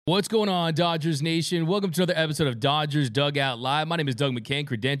What's going on, Dodgers Nation? Welcome to another episode of Dodgers Dugout Live. My name is Doug McKain,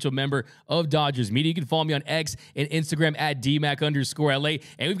 credentialed member of Dodgers Media. You can follow me on X and Instagram at DMac_LA.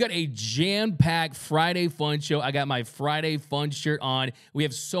 And we've got a jam-packed Friday Fun show. I got my Friday Fun shirt on. We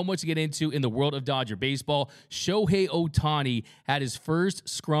have so much to get into in the world of Dodger baseball. Shohei Ohtani had his first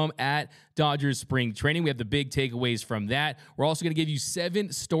scrum at Dodgers spring training. We have the big takeaways from that. We're also going to give you 7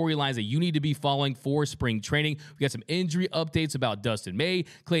 storylines that you need to be following for spring training. We got some injury updates about Dustin May.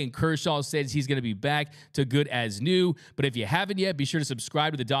 Kershaw says he's going to be back to good as new. But if you haven't yet, be sure to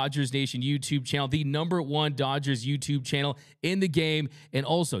subscribe to the Dodgers Nation YouTube channel, the #1 Dodgers YouTube channel in the game. And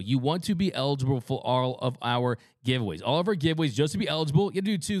also, you want to be eligible for all of our giveaways. All of our giveaways, just to be eligible, you have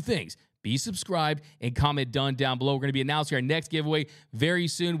to do 2 things. Be subscribed and comment done down below. We're going to be announcing our next giveaway very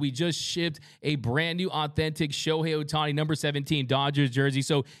soon. We just shipped a brand new authentic Shohei Ohtani number 17 Dodgers jersey,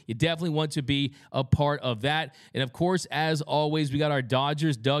 so you definitely want to be a part of that. And of course, as always, we got our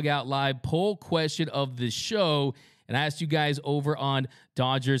Dodgers Dugout Live poll question of the show. And I asked you guys over on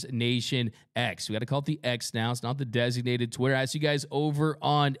Dodgers Nation X. We got to call it the X now. It's not the designated Twitter. I asked you guys over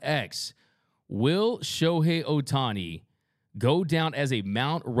on X. Will Shohei Ohtani go down as a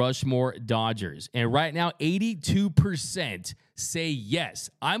Mount Rushmore Dodgers? And right now, 82% say yes.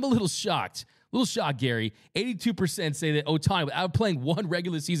 I'm a little shocked. Gary. 82% say that Ohtani, without playing one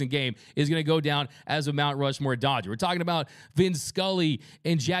regular season game, is going to go down as a Mount Rushmore Dodger. We're talking about Vin Scully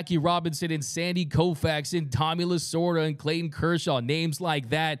and Jackie Robinson and Sandy Koufax and Tommy Lasorda and Clayton Kershaw, names like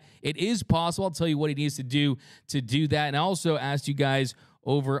that. It is possible. I'll tell you what he needs to do that. And I also asked you guys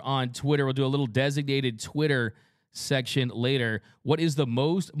over on Twitter. We'll do a little designated Twitter section later. What is the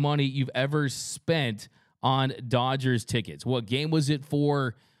most money you've ever spent on Dodgers tickets? What game was it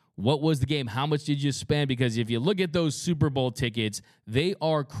for? What was the game? How much did you spend? Because if you look at those Super Bowl tickets, they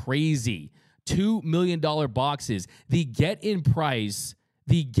are crazy. $2 million boxes. The get-in price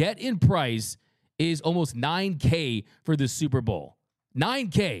is almost $9K for the Super Bowl.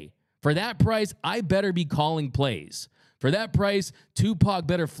 $9K. For that price, I better be calling plays. For that price, Tupac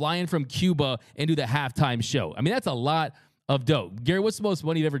better fly in from Cuba and do the halftime show. I mean, that's a lot of dough. Gary, what's the most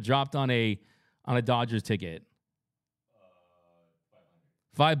money you ever dropped on a Dodgers ticket?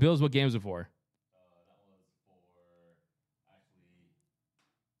 $5. What game was it for? That was for, actually,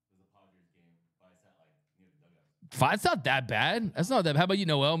 it was a Padres game, but I sat, near the dugout. 5? It's not that bad. That's not that bad. How about you,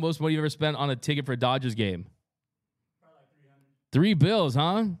 Noel? Most money you ever spent on a ticket for a Dodgers game? Probably $3,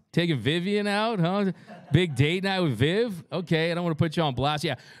 huh? Taking Vivian out, huh? Big date night with Viv? Okay, I don't want to put you on blast.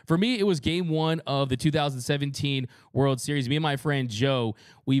 Yeah, for me, it was game 1 of the 2017 World Series. Me and my friend Joe,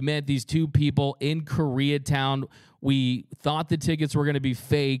 we met these 2 people in Koreatown. We thought the tickets were going to be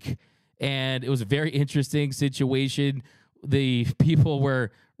fake, and it was a very interesting situation. The people were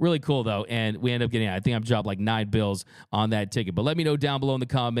really cool, though, and we ended up getting, I think I've dropped like $9 on that ticket. But let me know down below in the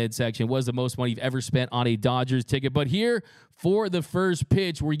comment section, what is the most money you've ever spent on a Dodgers ticket? But here for the first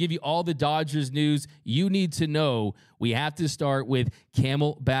pitch, where we give you all the Dodgers news you need to know, we have to start with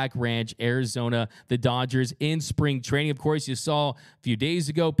Camelback Ranch, Arizona, the Dodgers in spring training. Of course, you saw a few days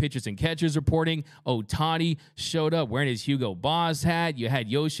ago, pitchers and catchers reporting Ohtani showed up wearing his Hugo Boss hat. You had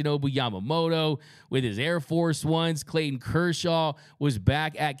Yoshinobu Yamamoto with his Air Force Ones. Clayton Kershaw was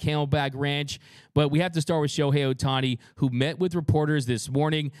back at Camelback Ranch. But we have to start with Shohei Ohtani, who met with reporters this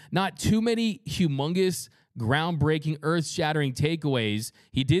morning. Not too many humongous, groundbreaking, earth-shattering takeaways.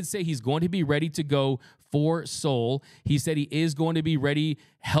 He did say he's going to be ready to go for Seoul. He said he is going to be ready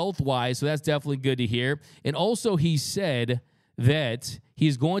health-wise, so that's definitely good to hear. And also he said that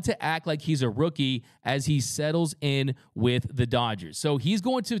he's going to act like he's a rookie as he settles in with the Dodgers. So he's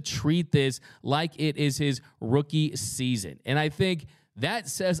going to treat this like it is his rookie season. And I think that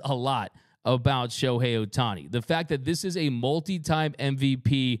says a lot about Shohei Ohtani. The fact that this is a multi-time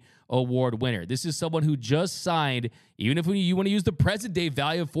MVP award winner. This is someone who just signed, even if you want to use the present day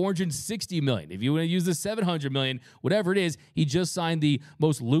value of $460 million, if you want to use the $700 million, whatever it is, he just signed the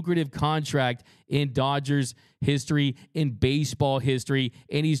most lucrative contract in Dodgers history, in baseball history,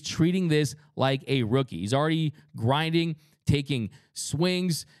 and he's treating this like a rookie. He's already grinding, taking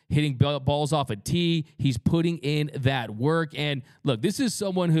swings, hitting balls off a tee. He's putting in that work. And look, this is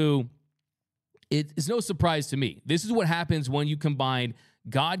someone who, it's no surprise to me. This is what happens when you combine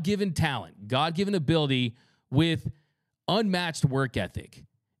God-given talent, God-given ability with unmatched work ethic.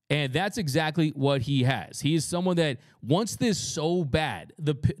 And that's exactly what he has. He is someone that wants this so bad.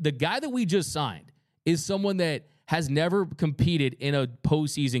 The guy that we just signed is someone that has never competed in a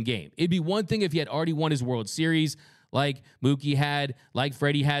postseason game. It'd be one thing if he had already won his World Series, like Mookie had, like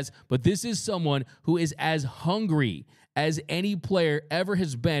Freddie has, but this is someone who is as hungry as any player ever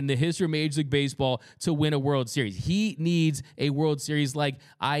has been in the history of Major League Baseball to win a World Series. He needs a World Series like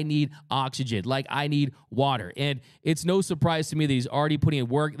I need oxygen, like I need water. And it's no surprise to me that he's already putting in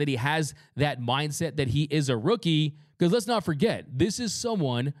work, that he has that mindset that he is a rookie. Because let's not forget, this is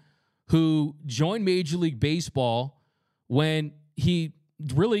someone who joined Major League Baseball when he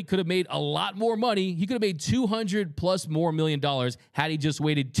really could have made a lot more money. He could have made $200 plus more million dollars had he just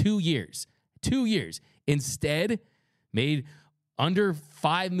waited 2 years. 2 years. Instead, made under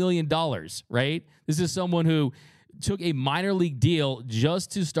 $5 million, right? This is someone who took a minor league deal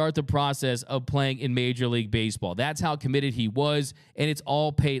just to start the process of playing in Major League Baseball. That's how committed he was, and it's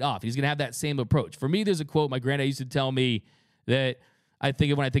all paid off. He's going to have that same approach. For me, there's a quote my granddad used to tell me that I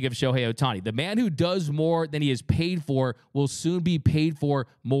think of when I think of Shohei Ohtani. The man who does more than he is paid for will soon be paid for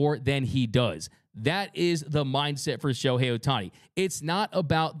more than he does. That is the mindset for Shohei Ohtani. It's not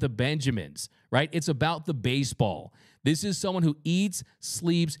about the Benjamins, right? It's about the baseball. This is someone who eats,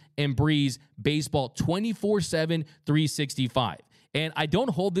 sleeps, and breathes baseball 24/7, 365. And I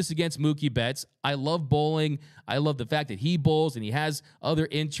don't hold this against Mookie Betts. I love bowling. I love the fact that he bowls and he has other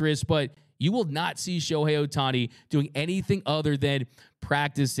interests, but you will not see Shohei Ohtani doing anything other than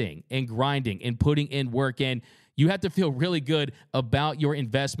practicing and grinding and putting in work. And you have to feel really good about your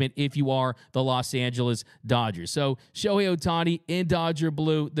investment if you are the Los Angeles Dodgers. So Shohei Ohtani in Dodger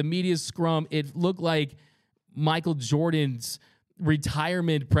blue, the media scrum, it looked like Michael Jordan's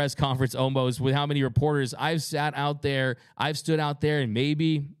retirement press conference almost, with how many reporters. I've sat out there, I've stood out there, and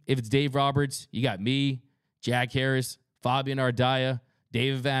maybe if it's Dave Roberts, you got me, Jack Harris, Fabian Ardaya,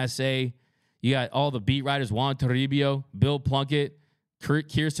 David Vassay. You got all the beat writers, Juan Toribio, Bill Plunkett,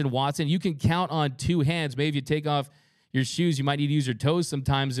 Kirsten Watson. You can count on two hands. Maybe if you take off your shoes, you might need to use your toes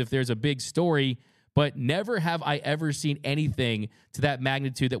sometimes if there's a big story. But never have I ever seen anything to that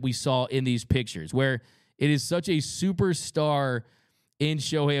magnitude that we saw in these pictures, where it is such a superstar in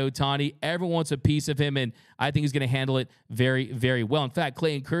Shohei Ohtani. Everyone wants a piece of him, and I think he's going to handle it very, very well. In fact,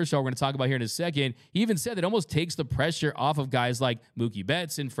 Clayton Kershaw, we're going to talk about here in a second, he even said that it almost takes the pressure off of guys like Mookie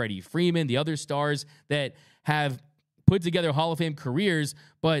Betts and Freddie Freeman, the other stars that have put together Hall of Fame careers,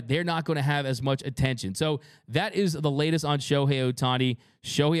 but they're not going to have as much attention. So that is the latest on Shohei Ohtani.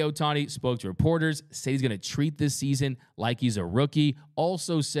 Shohei Ohtani spoke to reporters, said he's going to treat this season like he's a rookie.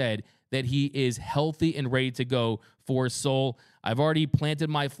 Also said that he is healthy and ready to go for Seoul. I've already planted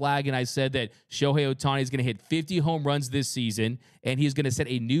my flag, and I said that Shohei Ohtani is going to hit 50 home runs this season, and he's going to set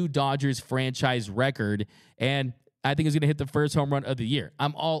a new Dodgers franchise record, and I think he's going to hit the first home run of the year.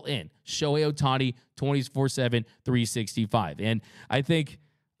 I'm all in. Shohei Ohtani, 24/7, 365. And I think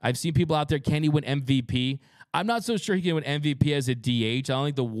I've seen people out there, can he win MVP? I'm not so sure he can win MVP as a DH. I don't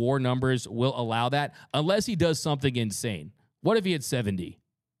think the WAR numbers will allow that unless he does something insane. What if he hits 70?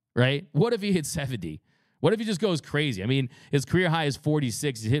 Right? What if he hits 70? What if he just goes crazy? I mean, his career high is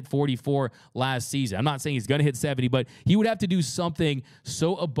 46. He hit 44 last season. I'm not saying he's going to hit 70, but he would have to do something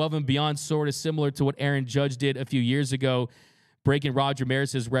so above and beyond, sort of similar to what Aaron Judge did a few years ago, breaking Roger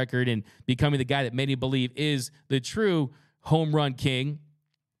Maris's record and becoming the guy that many believe is the true home run king.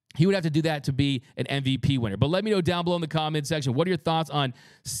 He would have to do that to be an MVP winner. But let me know down below in the comment section, what are your thoughts on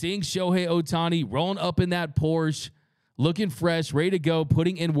seeing Shohei Ohtani rolling up in that Porsche, looking fresh, ready to go,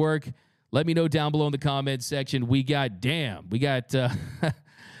 putting in work? Let me know down below in the comment section. We got,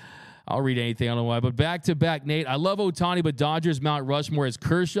 I'll read anything, I don't know why, but back-to-back, Nate. I love Ohtani, but Dodgers Mount Rushmore is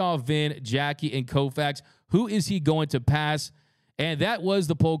Kershaw, Vin, Jackie, and Koufax. Who is he going to pass? And that was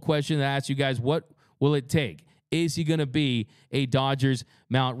the poll question that I asked you guys, what will it take? Is he going to be a Dodgers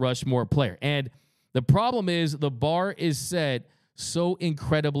Mount Rushmore player? And the problem is the bar is set so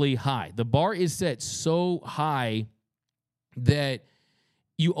incredibly high. The bar is set so high that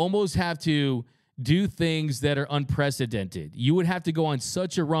you almost have to do things that are unprecedented. You would have to go on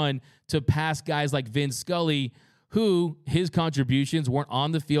such a run to pass guys like Vin Scully, who his contributions weren't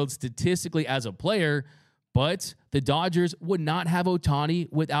on the field statistically as a player, but the Dodgers would not have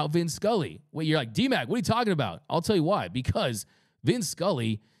Ohtani without Vin Scully. Wait, you're like, D-Mac, what are you talking about? I'll tell you why. Because Vin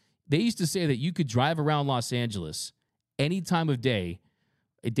Scully, they used to say that you could drive around Los Angeles any time of day,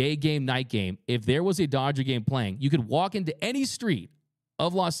 a day game, night game. If there was a Dodger game playing, you could walk into any street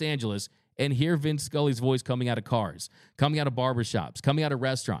of Los Angeles and hear Vince Scully's voice coming out of cars, coming out of barbershops, coming out of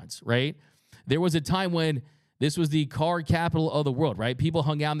restaurants, right? There was a time when this was the car capital of the world, right? People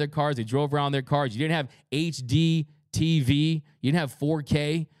hung out in their cars. They drove around their cars. You didn't have HD TV. You didn't have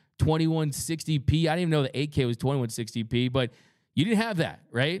 4K, 2160p. I didn't even know that 8K was 2160p, but you didn't have that,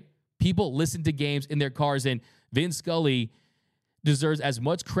 right? People listened to games in their cars, and Vince Scully deserves as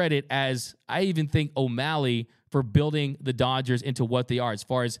much credit as I even think O'Malley for building the Dodgers into what they are as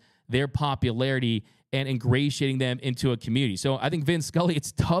far as their popularity and ingratiating them into a community. So I think Vin Scully,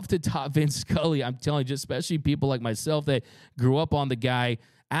 it's tough to top Vin Scully. I'm telling you, just especially people like myself that grew up on the guy.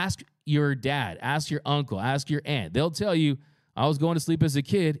 Ask your dad, ask your uncle, ask your aunt. They'll tell you, I was going to sleep as a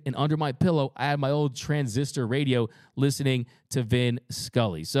kid, and under my pillow, I had my old transistor radio listening to Vin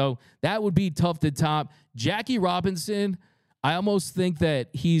Scully. So that would be tough to top. Jackie Robinson, I almost think that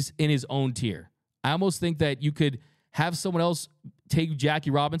he's in his own tier. I almost think that you could have someone else take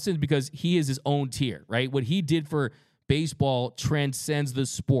Jackie Robinson because he is his own tier, right? What he did for baseball transcends the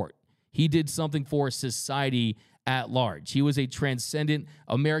sport. He did something for society at large. He was a transcendent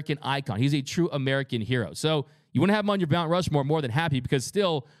American icon. He's a true American hero. So you want to have him on your Mount Rushmore, more than happy, because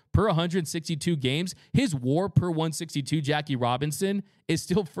still, per 162 games, his WAR per 162, Jackie Robinson, is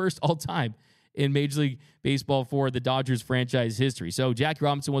still first all time in Major League Baseball for the Dodgers franchise history. So Jackie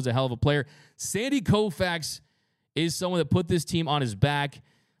Robinson was a hell of a player. Sandy Koufax is someone that put this team on his back,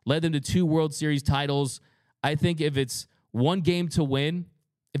 led them to 2 World Series titles. I think if it's one game to win,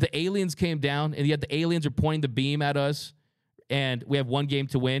 if the aliens came down and yet the aliens are pointing the beam at us and we have one game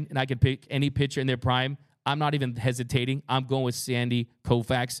to win and I can pick any pitcher in their prime, I'm not even hesitating. I'm going with Sandy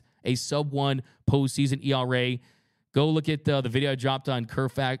Koufax, a sub-1 postseason ERA. Go look at the video I dropped on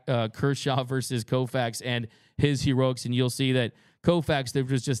Kershaw versus Koufax and his heroics, and you'll see that Koufax, there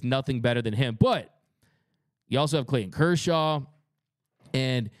was just nothing better than him. But you also have Clayton Kershaw,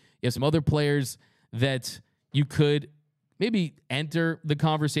 and you have some other players that you could maybe enter the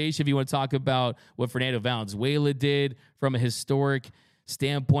conversation if you want to talk about what Fernando Valenzuela did from a historic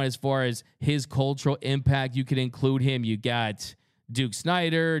standpoint as far as his cultural impact. You could include him. You got Duke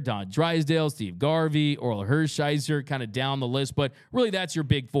Snider, Don Drysdale, Steve Garvey, Orel Hershiser, kind of down the list. But really, that's your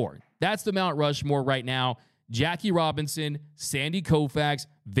big 4. That's the Mount Rushmore right now. Jackie Robinson, Sandy Koufax,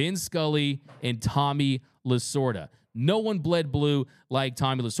 Vin Scully, and Tommy Lasorda. No one bled blue like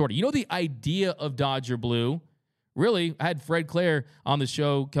Tommy Lasorda. You know, the idea of Dodger blue, really, I had Fred Claire on the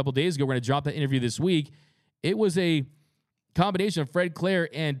show a couple days ago. We're going to drop that interview this week. It was a combination of Fred Claire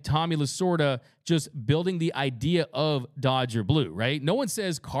and Tommy Lasorda just building the idea of Dodger blue, right? No one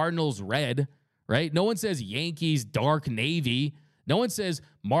says Cardinals red, right? No one says Yankees dark navy. No one says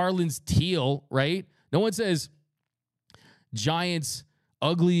Marlins teal, right? No one says Giants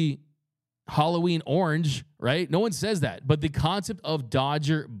ugly Halloween orange, right? No one says that. But the concept of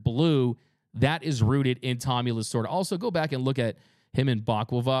Dodger blue, that is rooted in Tommy Lasorda. Also, go back and look at him in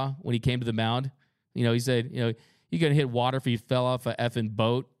Baklava when he came to the mound. You know, he said, you know, you're going to hit water if you fell off a effing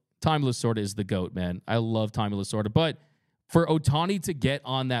boat. Tommy Lasorda is the GOAT, man. I love Tommy Lasorda. But for Ohtani to get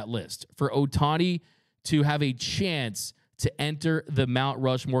on that list, for Ohtani to have a chance to enter the Mount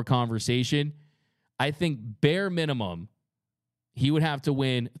Rushmore conversation, I think bare minimum, he would have to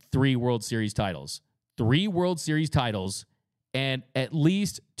win 3 World Series titles. 3 World Series titles and at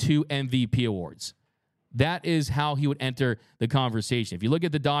least 2 MVP awards. That is how he would enter the conversation. If you look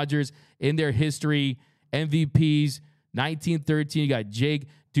at the Dodgers in their history, MVPs, 1913, you got Jake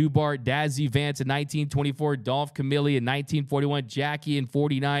Dubar, Dazzy Vance in 1924, Dolph Camilli in 1941, Jackie in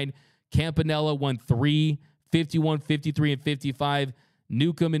 49, Campanella won 3, 51, 53, and 55,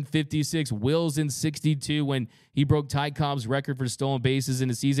 Newcomb in 56, Wills in 62 when he broke Ty Cobb's record for stolen bases in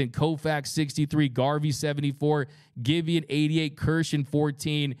the season, Koufax 63, Garvey 74, Gibby in 88, Kirsch in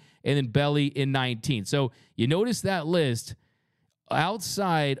 14, and then Belly in 19. So you notice that list.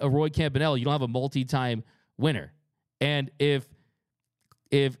 Outside of Roy Campanella, you don't have a multi-time winner. And if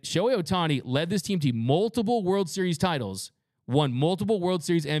Shohei Ohtani led this team to multiple World Series titles, won multiple World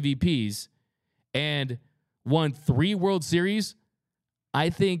Series MVPs, and won 3 World Series, I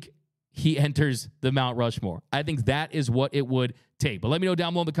think he enters the Mount Rushmore. I think that is what it would take. But let me know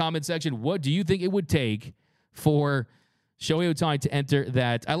down below in the comment section, what do you think it would take for Shohei Ohtani to enter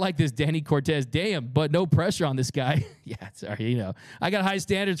that? I like this, Danny Cortez. Damn, but no pressure on this guy. Yeah, sorry, you know. I got high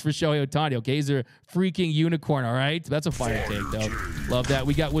standards for Shohei Ohtani, okay? He's a freaking unicorn, all right? That's a fire take, though. Love that.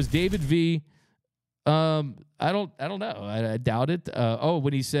 Was David V. I don't know. I doubt it.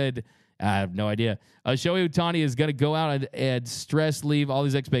 When he said, I have no idea. Shohei Ohtani is going to go out and stress leave all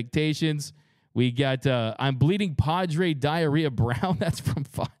these expectations. We got I'm bleeding Padre Diarrhea Brown. That's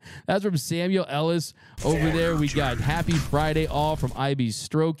from Samuel Ellis over there. We got Happy Friday all from IB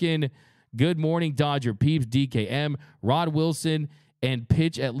Strokin. Good morning, Dodger Peeps, DKM, Rod Wilson, and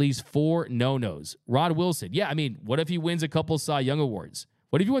pitch at least 4 no-nos. Rod Wilson, yeah, I mean, what if he wins a couple Cy Young awards?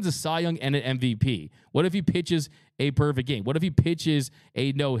 What if he wins a Cy Young and an MVP? What if he pitches a perfect game? What if he pitches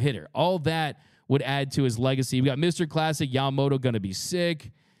a no-hitter? All that would add to his legacy. We got Mr. Classic Yamamoto going to be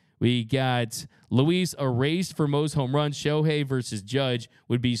sick. We got Luis erased for most home runs. Shohei versus Judge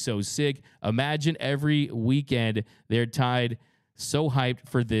would be so sick. Imagine every weekend they're tied So hyped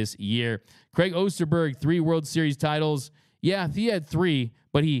for this year. Craig Osterberg, 3 World Series titles. Yeah, he had 3,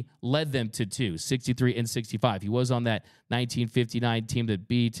 but he led them to 2, 63 and 65. He was on that 1959 team that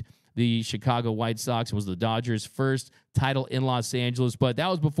beat the Chicago White Sox. It was the Dodgers' first title in Los Angeles, but that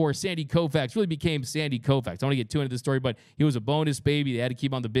was before Sandy Koufax really became Sandy Koufax. I don't want to get too into this story, but he was a bonus baby. They had to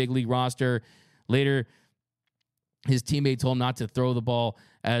keep him on the big league roster. Later, his teammate told him not to throw the ball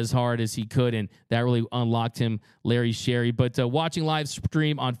as hard as he could, and that really unlocked him, Larry Sherry. But watching live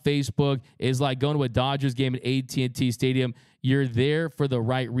stream on Facebook is like going to a Dodgers game at AT&T Stadium. You're there for the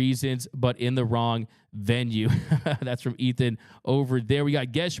right reasons, but in the wrong venue. That's from Ethan over there. We got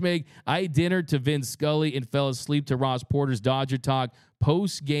Geshmeg. I ate dinner to Vin Scully and fell asleep to Ross Porter's Dodger Talk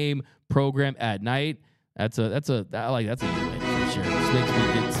post-game program at night. That's a good win for sure. This makes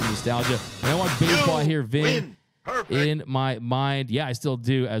me get some nostalgia. And I want baseball here, Vin. Perfect. In my mind. Yeah, I still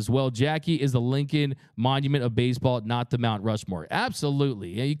do as well. Jackie is the Lincoln Monument of baseball, not the Mount Rushmore. Absolutely.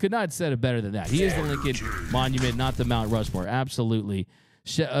 Yeah, you could not have said it better than that. He is the Lincoln Monument, not the Mount Rushmore. Absolutely.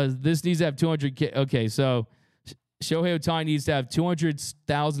 This needs to have 200. Okay, so Shohei Ohtani needs to have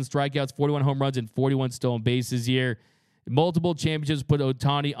 200,000 strikeouts, 41 home runs, and 41 stolen bases here. Multiple championships put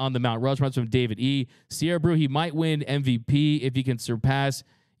Ohtani on the Mount Rushmore. That's from David E. Sierra Brew, he might win MVP if he can surpass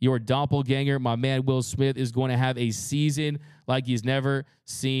your doppelganger. My man Will Smith is going to have a season like he's never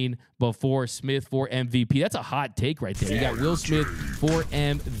seen before. Smith for MVP. That's a hot take right there. You got Will Smith for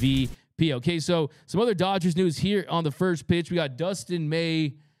MVP. Okay, so some other Dodgers news here on the first pitch. We got Dustin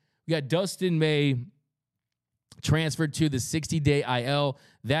May. Transferred to the 60-day IL.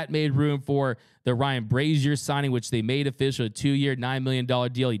 That made room for the Ryan Brazier signing, which they made official, a 2-year, $9 million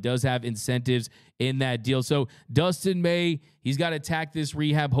deal. He does have incentives in that deal. So Dustin May, he's got to attack this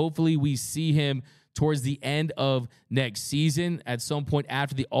rehab. Hopefully we see him towards the end of next season at some point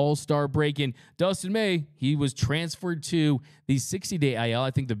after the All-Star break. And Dustin May, he was transferred to the 60-day IL. I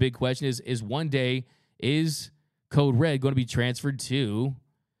think the big question is one day, is Code Red going to be transferred to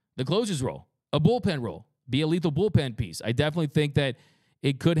the closer's role, a bullpen role? Be a lethal bullpen piece. I definitely think that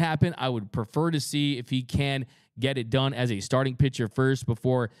it could happen. I would prefer to see if he can get it done as a starting pitcher first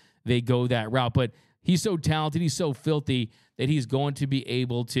before they go that route. But he's so talented, he's so filthy that he's going to be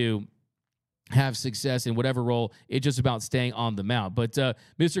able to have success in whatever role. It's just about staying on the mound. But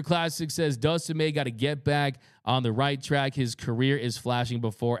Mr. Classic says Dustin May got to get back on the right track. His career is flashing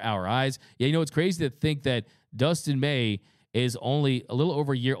before our eyes. Yeah, you know, it's crazy to think that Dustin May is only a little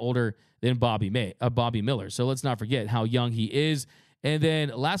over a year older than Bobby Miller. So let's not forget how young he is. And then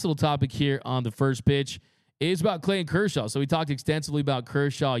last little topic here on the first pitch is about Clayton Kershaw. So we talked extensively about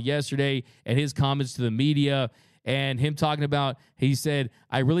Kershaw yesterday and his comments to the media and him talking about, he said,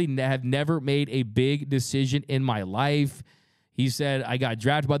 I really have never made a big decision in my life. He said, I got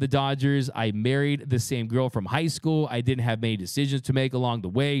drafted by the Dodgers. I married the same girl from high school. I didn't have many decisions to make along the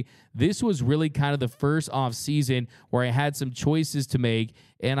way. This was really kind of the first off season where I had some choices to make,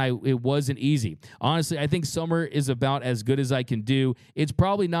 and it wasn't easy. Honestly, I think summer is about as good as I can do. It's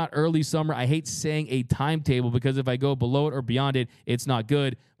probably not early summer. I hate saying a timetable because if I go below it or beyond it, it's not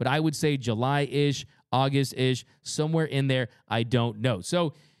good. But I would say July-ish, August-ish, somewhere in there. I don't know.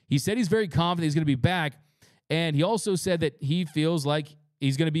 So he said he's very confident he's going to be back. And he also said that he feels like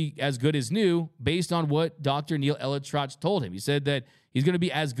he's going to be as good as new based on what Dr. Neil Elitrach told him. He said that he's going to be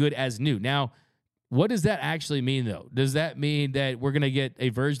as good as new. Now, what does that actually mean, though? Does that mean that we're going to get a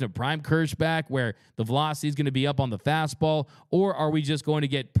version of Prime Kersh back where the velocity is going to be up on the fastball, or are we just going to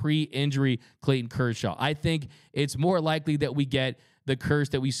get pre-injury Clayton Kershaw? I think it's more likely that we get the Kersh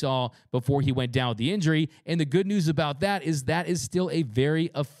that we saw before he went down with the injury. And the good news about that is still a very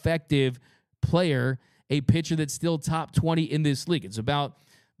effective player, a pitcher that's still top 20 in this league. It's about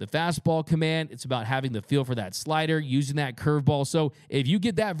the fastball command. It's about having the feel for that slider, using that curveball. So if you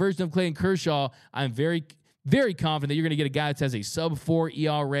get that version of Clayton Kershaw, I'm very, very confident that you're going to get a guy that has a sub-4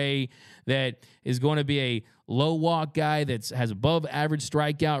 ERA, that is going to be a low walk guy that has above average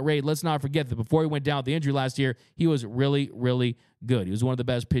strikeout rate. Let's not forget that before he went down with the injury last year, he was really, really good. He was one of the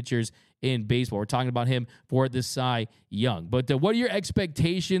best pitchers in baseball. We're talking about him for the Cy Young. But what are your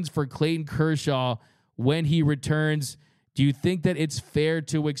expectations for Clayton Kershaw when he returns? Do you think that it's fair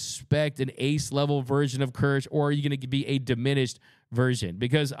to expect an ace-level version of Kersh, or are you going to be a diminished version?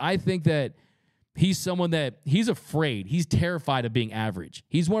 Because I think that he's someone that he's afraid. He's terrified of being average.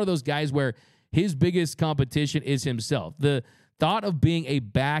 He's one of those guys where his biggest competition is himself. The thought of being a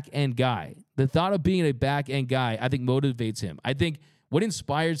back-end guy, I think motivates him. I think what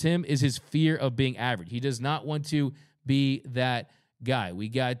inspires him is his fear of being average. He does not want to be that guy. We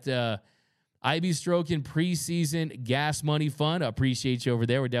got Ivy Stroking preseason gas money fund. I appreciate you over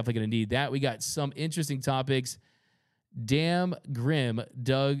there. We're definitely going to need that. We got some interesting topics Damn Grim,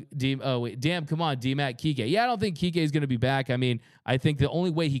 Doug, damn, come on, D-Mac, Kike. Yeah, I don't think Kike is going to be back. I mean, I think the only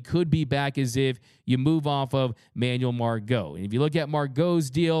way he could be back is if you move off of Manuel Margot. And if you look at Margot's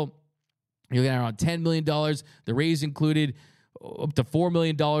deal, you're looking at around $10 million. The Rays included up to $4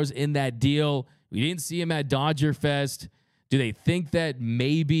 million in that deal. We didn't see him at Dodger Fest. Do they think that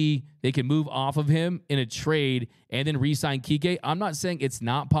maybe they can move off of him in a trade and then re-sign Kike? I'm not saying it's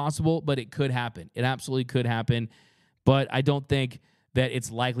not possible, but it could happen. It absolutely could happen. But I don't think that it's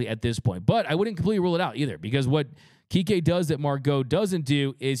likely at this point. But I wouldn't completely rule it out either, because what Kike does that Margot doesn't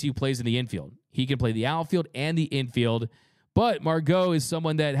do is he plays in the infield. He can play the outfield and the infield. But Margot is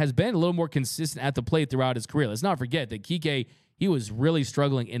someone that has been a little more consistent at the plate throughout his career. Let's not forget that Kike, he was really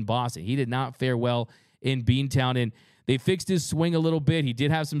struggling in Boston. He did not fare well in Beantown, and they fixed his swing a little bit. He did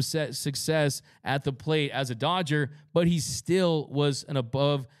have some success at the plate as a Dodger, but he still was an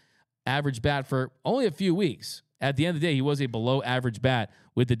above average bat for only a few weeks. At the end of the day, he was a below average bat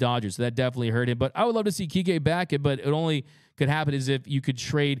with the Dodgers, so that definitely hurt him. But I would love to see Kike back, but it only could happen as if you could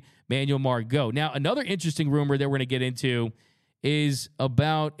trade Manuel Margot. Now, another interesting rumor that we're going to get into is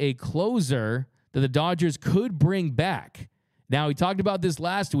about a closer that the Dodgers could bring back. Now, we talked about this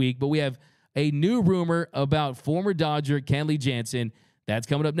last week, but we have a new rumor about former Dodger Kenley Jansen. That's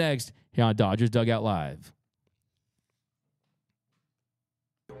coming up next here on Dodgers Dugout Live.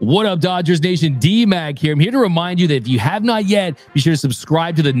 What up, Dodgers Nation? D-Mac here. I'm here to remind you that if you have not yet, be sure to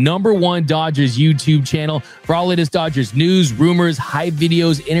subscribe to the #1 Dodgers YouTube channel for all latest Dodgers news, rumors, hype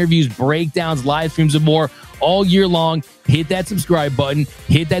videos, interviews, breakdowns, live streams, and more all year long. Hit that subscribe button,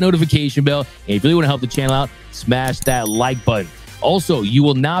 hit that notification bell, and if you really want to help the channel out, smash that like button. Also, you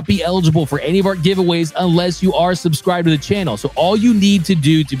will not be eligible for any of our giveaways unless you are subscribed to the channel. So all you need to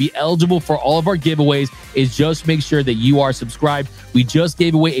do to be eligible for all of our giveaways is just make sure that you are subscribed. We just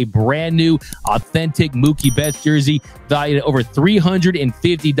gave away a brand new authentic Mookie Betts jersey valued at over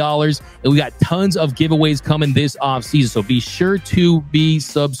 $350. And we got tons of giveaways coming this offseason. So be sure to be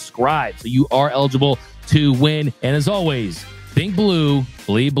subscribed so you are eligible to win. And as always, think blue,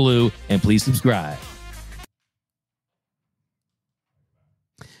 bleed blue, and please subscribe.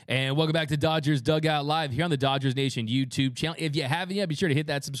 And welcome back to Dodgers Dugout Live here on the Dodgers Nation YouTube channel. If you haven't yet, be sure to hit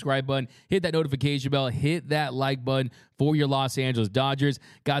that subscribe button, hit that notification bell, hit that like button for your Los Angeles Dodgers.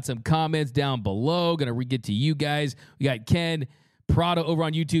 Got some comments down below. Going to get to you guys. We got Ken Prado over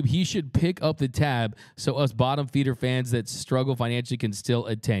on YouTube. He should pick up the tab so us bottom feeder fans that struggle financially can still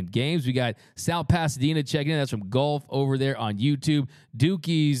attend games. We got Sal Pasadena checking in. That's from Golf over there on YouTube.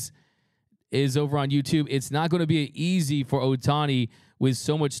 Dookies is over on YouTube. It's not going to be easy for Ohtani with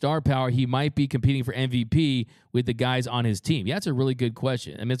so much star power. He might be competing for MVP with the guys on his team. Yeah, that's a really good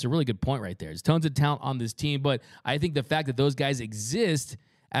question. I mean, it's a really good point right there. There's tons of talent on this team, but I think the fact that those guys exist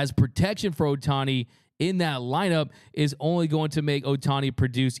as protection for Ohtani in that lineup is only going to make Ohtani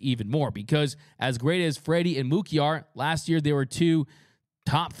produce even more, because as great as Freddie and Mookie are, last year there were two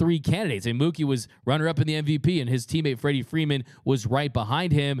top 3 candidates, and Mookie was runner-up in the MVP, and his teammate Freddie Freeman was right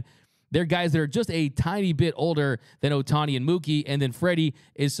behind him. They're guys that are just a tiny bit older than Ohtani and Mookie, and then Freddie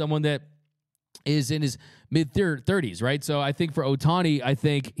is someone that is in his mid-30s, right? So I think for Ohtani, I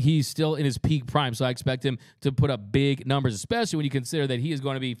think he's still in his peak prime, so I expect him to put up big numbers, especially when you consider that he is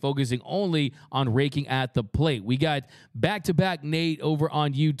going to be focusing only on raking at the plate. We got back-to-back Nate over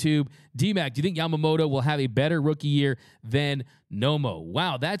on YouTube. D-Mac, do you think Yamamoto will have a better rookie year than Nomo?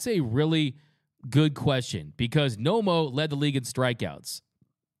 Wow, that's a really good question, because Nomo led the league in strikeouts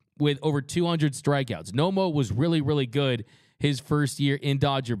with over 200 strikeouts. Nomo was really, really good his first year in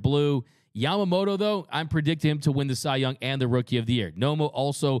Dodger Blue. Yamamoto, though, I'm predicting him to win the Cy Young and the Rookie of the Year. Nomo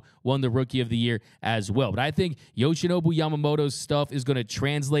also won the Rookie of the Year as well. But I think Yoshinobu Yamamoto's stuff is going to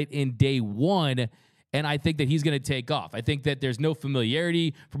translate in day one, and I think that he's going to take off. I think that there's no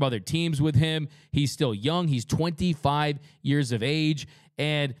familiarity from other teams with him. He's still young. He's 25 years of age,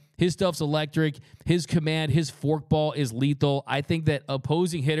 and his stuff's electric. His command, his forkball is lethal. I think that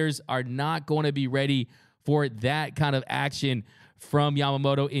opposing hitters are not going to be ready for that kind of action from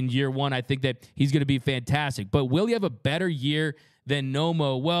Yamamoto in year one. I think that he's going to be fantastic. But will he have a better year than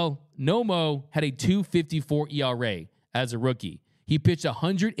Nomo? Well, Nomo had a 2.54 ERA as a rookie. He pitched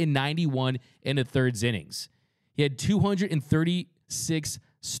 191 in the third innings. He had 236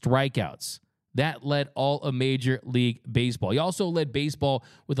 strikeouts. That led all of Major League Baseball. He also led baseball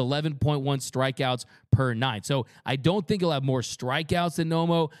with 11.1 strikeouts per 9. So I don't think he'll have more strikeouts than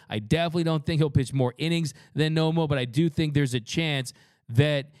Nomo. I definitely don't think he'll pitch more innings than Nomo, but I do think there's a chance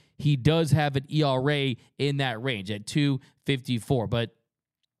that he does have an ERA in that range at 2.54. But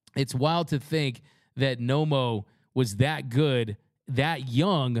it's wild to think that Nomo was that good, that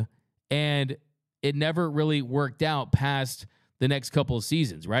young, and it never really worked out past the next couple of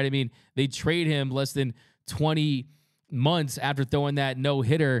seasons, right? I mean, they trade him less than 20 months after throwing that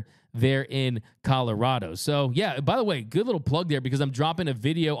no-hitter there in Colorado. So, yeah, by the way, good little plug there because I'm dropping a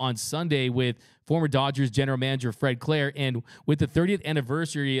video on Sunday with former Dodgers general manager Fred Claire, and with the 30th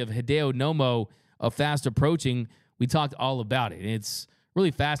anniversary of Hideo Nomo fast approaching, we talked all about it. And it's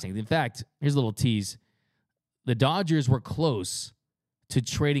really fascinating. In fact, here's a little tease. The Dodgers were close to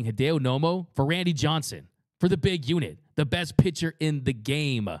trading Hideo Nomo for Randy Johnson for the big unit, the best pitcher in the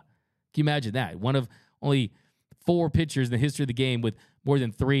game. Can you imagine that? One of only 4 pitchers in the history of the game with more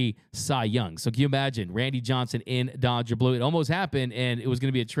than 3 Cy Youngs. So can you imagine Randy Johnson in Dodger blue? It almost happened, and it was going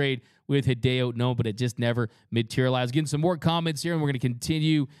to be a trade with Hideo Nomo, but it just never materialized. Getting some more comments here, and we're going to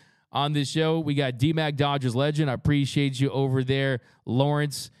continue on this show. We got D-Mac Dodgers legend. I appreciate you over there,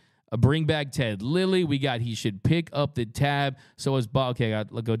 Lawrence. Bring back Ted Lilly. We got he should pick up the tab. So is Bob. Okay,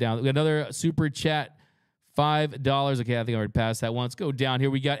 let's go down. We got another super chat, $5. Okay, I think I already passed that one. Let's go down here.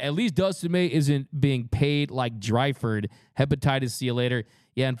 We got at least Dustin May isn't being paid like Dryford. Hepatitis, see you later.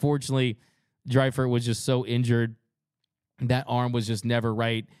 Yeah, unfortunately, Dryford was just so injured. That arm was just never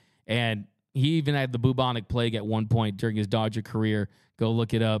right. And he even had the bubonic plague at one point during his Dodger career. Go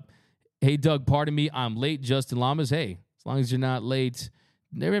look it up. Hey, Doug, pardon me. I'm late. Justin Lamas. Hey, as long as you're not late.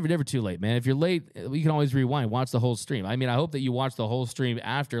 Never too late, man. If you're late, you can always rewind. Watch the whole stream. I mean, I hope that you watch the whole stream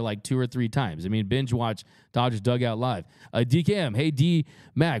after like 2 or 3 times. I mean, binge watch Dodgers Dugout live. DKM, hey,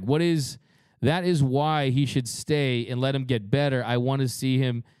 D-Mac, that is why he should stay and let him get better. I want to see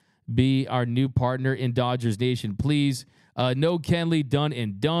him be our new partner in Dodgers Nation, please. No Kenley, done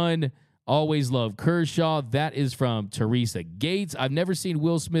and done. Always love Kershaw. That is from Teresa Gates. I've never seen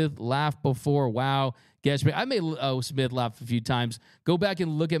Will Smith laugh before. Wow. Guess me. I made Smith laugh a few times. Go back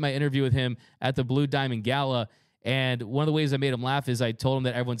and look at my interview with him at the Blue Diamond Gala. And one of the ways I made him laugh is I told him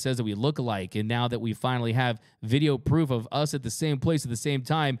that everyone says that we look alike. And now that we finally have video proof of us at the same place at the same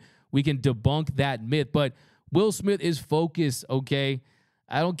time, we can debunk that myth. But Will Smith is focused, okay?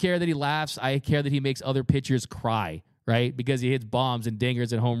 I don't care that he laughs. I care that he makes other pitchers cry, right? Because he hits bombs and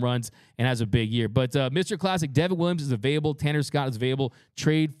dingers and home runs and has a big year. But Mr. Classic, Devin Williams is available. Tanner Scott is available.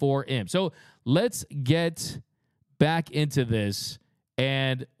 Trade for him. So let's get back into this.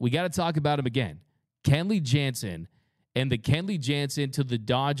 And we got to talk about him again. Kenley Jansen and the Kenley Jansen to the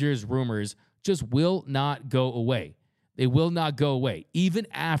Dodgers rumors just will not go away. They will not go away. Even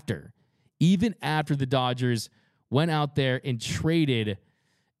after the Dodgers went out there and traded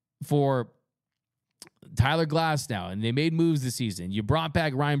for Tyler Glasnow, and they made moves this season. You brought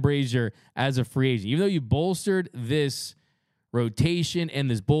back Ryan Brazier as a free agent. Even though you bolstered this rotation and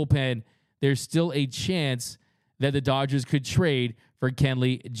this bullpen, there's still a chance that the Dodgers could trade for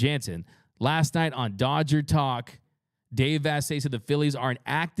Kenley Jansen. Last night on Dodger Talk, Dave Vassay said the Phillies are in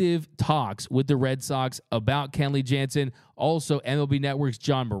active talks with the Red Sox about Kenley Jansen. Also, MLB Network's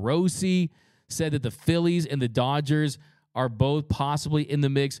John Morosi said that the Phillies and the Dodgers are both possibly in the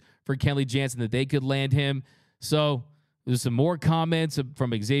mix for Kenley Jansen, that they could land him. So there's some more comments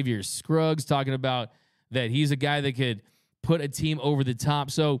from Xavier Scruggs talking about that he's a guy that could put a team over the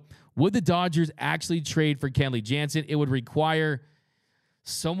top. So would the Dodgers actually trade for Kenley Jansen? It would require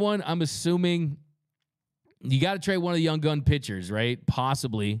someone, I'm assuming, you got to trade one of the young gun pitchers, right?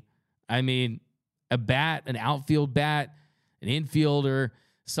 Possibly. I mean, a bat, an outfield bat, an infielder,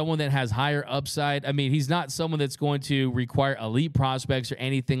 someone that has higher upside. I mean, he's not someone that's going to require elite prospects or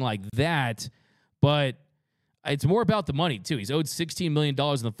anything like that, but it's more about the money, too. He's owed $16 million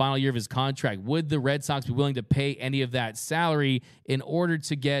in the final year of his contract. Would the Red Sox be willing to pay any of that salary in order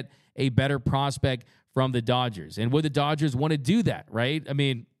to get a better prospect from the Dodgers? And would the Dodgers want to do that, right? I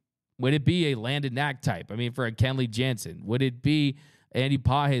mean, would it be a Landon Knack type? I mean, for a Kenley Jansen, would it be Andy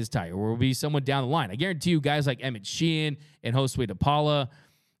Pages type, or would it be someone down the line? I guarantee you guys like Emmett Sheehan and Josue DePaula,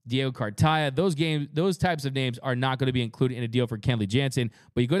 Diego Cartaya, those types of names are not going to be included in a deal for Kenley Jansen.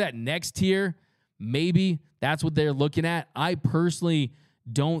 But you go to that next tier, maybe that's what they're looking at. I personally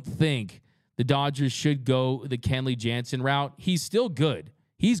don't think the Dodgers should go the Kenley Jansen route. He's still good.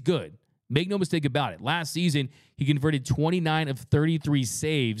 He's good. Make no mistake about it. Last season, he converted 29 of 33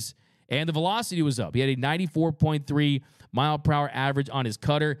 saves, and the velocity was up. He had a 94.3 mile per hour average on his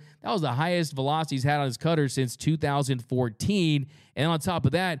cutter. That was the highest velocity he's had on his cutter since 2014. And on top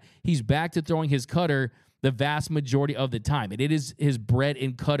of that, he's back to throwing his cutter the vast majority of the time. And it is his bread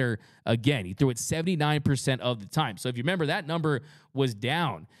and cutter again. He threw it 79% of the time. So if you remember, that number was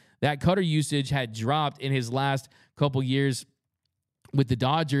down. That cutter usage had dropped in his last couple years with the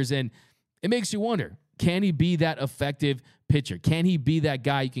Dodgers. And it makes you wonder, can he be that effective pitcher? Can he be that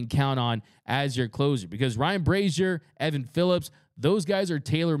guy you can count on as your closer? Because Ryan Brazier, Evan Phillips, those guys are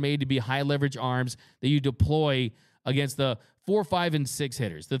tailor-made to be high leverage arms that you deploy against the 4, 5, and 6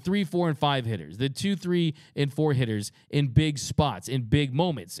 hitters, the 3, 4, and 5 hitters, the 2, 3, and 4 hitters in big spots, in big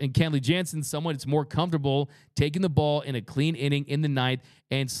moments. And Kenley Jansen's someone that's more comfortable taking the ball in a clean inning in the ninth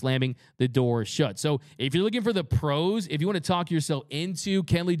and slamming the door shut. So if you're looking for the pros, if you want to talk yourself into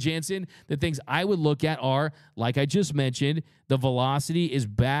Kenley Jansen, the things I would look at are, like I just mentioned, the velocity is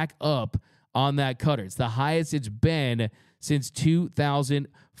back up on that cutter. It's the highest it's been since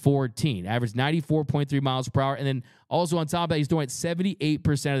 2014. Averaged 94.3 miles per hour. And then also on top of that, he's throwing it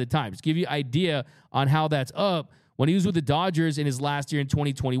 78% of the time. Just to give you an idea on how that's up, when he was with the Dodgers in his last year in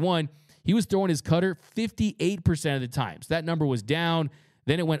 2021, he was throwing his cutter 58% of the time. So that number was down.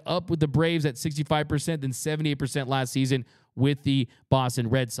 Then it went up with the Braves at 65%, then 78% last season with the Boston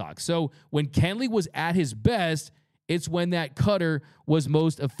Red Sox. So when Kenley was at his best, it's when that cutter was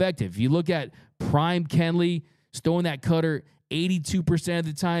most effective. If you look at prime Kenley, throwing that cutter 82% of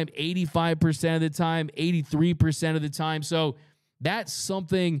the time, 85% of the time, 83% of the time. So that's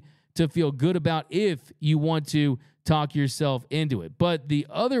something to feel good about if you want to talk yourself into it. But the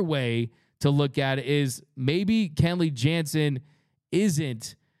other way to look at it is maybe Kenley Jansen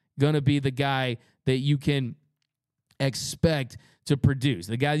isn't going to be the guy that you can expect to produce,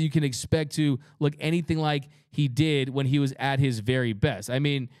 the guy you can expect to look anything like he did when he was at his very best. I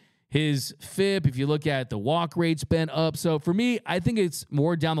mean, his FIP, if you look at the walk rate's been up. So for me, I think it's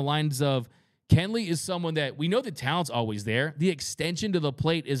more down the lines of Kenley is someone that we know the talent's always there. The extension to the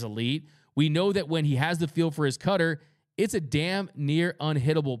plate is elite. We know that when he has the feel for his cutter, it's a damn near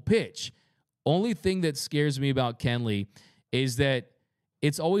unhittable pitch. Only thing that scares me about Kenley is that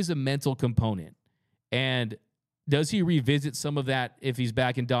it's always a mental component. And does he revisit some of that if he's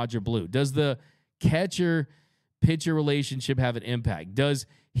back in Dodger blue? Does the catcher-pitcher relationship have an impact? Does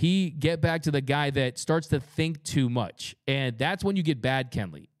he get back to the guy that starts to think too much? And that's when you get bad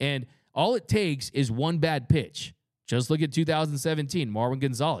Kenley. And all it takes is one bad pitch. Just look at 2017, Marwin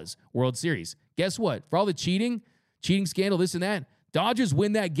Gonzalez, World Series. Guess what? For all the cheating scandal, this and that, Dodgers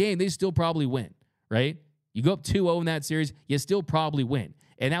win that game, they still probably win, right? You go up 2-0 in that series, you still probably win.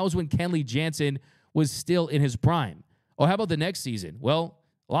 And that was when Kenley Jansen was still in his prime. Oh, how about the next season? Well,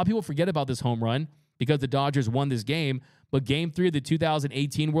 a lot of people forget about this home run because the Dodgers won this game. But Game 3 of the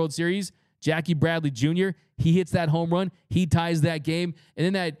 2018 World Series, Jackie Bradley Jr., he hits that home run. He ties that game. And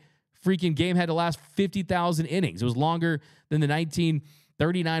then that freaking game had to last 50,000 innings. It was longer than the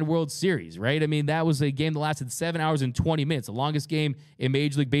 1939 World Series, right? I mean, that was a game that lasted 7 hours and 20 minutes, the longest game in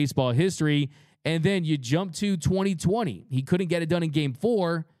Major League Baseball history. And then you jump to 2020. He couldn't get it done in Game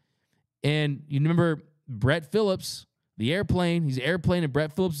 4. And you remember Brett Phillips, the airplane. He's airplaning.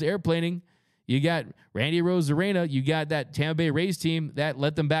 Brett Phillips is airplaning. You got Randy Rosarena. You got that Tampa Bay Rays team that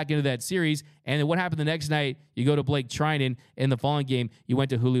let them back into that series. And then what happened the next night? You go to Blake Trinan. In the following game, you went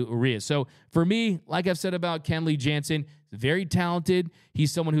to Julio Urias. So for me, like I've said about Kenley Jansen, very talented.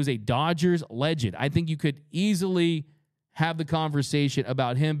 He's someone who's a Dodgers legend. I think you could easily have the conversation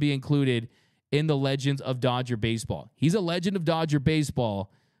about him being included in the legends of Dodger baseball. He's a legend of Dodger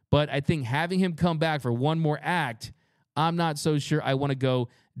baseball, but I think having him come back for one more act, I'm not so sure I want to go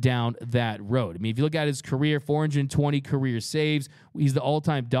down that road. I mean, if you look at his career, 420 career saves. He's the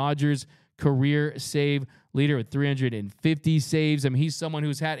all-time Dodgers career save leader with 350 saves. I mean, he's someone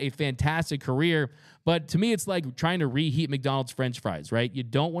who's had a fantastic career, but to me, it's like trying to reheat McDonald's French fries, right? You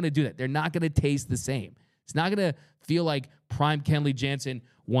don't want to do that. They're not going to taste the same. It's not going to feel like prime Kenley Jansen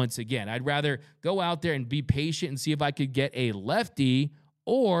once again. I'd rather go out there and be patient and see if I could get a lefty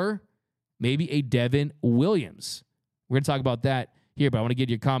or maybe a Devin Williams. We're going to talk about that here, but I want to get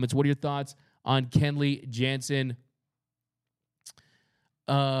your comments. What are your thoughts on Kenley Jansen?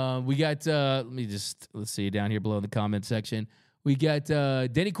 We got, let's see down here below in the comment section. We got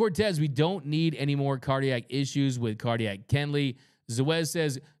Denny Cortez. We don't need any more cardiac issues with cardiac Kenley. Zuez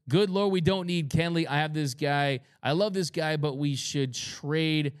says, good Lord, we don't need Kenley. I have this guy. I love this guy, but we should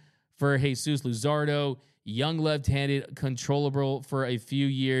trade for Jesus Luzardo. Young left-handed, controllable for a few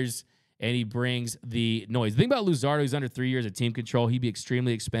years, and he brings the noise. The thing about Luzardo, he's under 3 years of team control. He'd be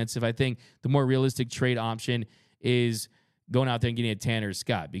extremely expensive. I think the more realistic trade option is going out there and getting a Tanner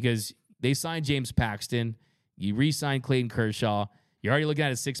Scott because they signed James Paxton. You re-signed Clayton Kershaw. You're already looking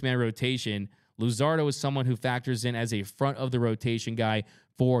at a six-man rotation. Luzardo is someone who factors in as a front-of-the-rotation guy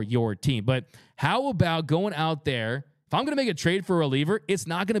for your team. But how about going out there? If I'm going to make a trade for a reliever, it's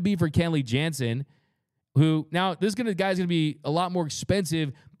not going to be for Kenley Jansen, who now this guy's going to be a lot more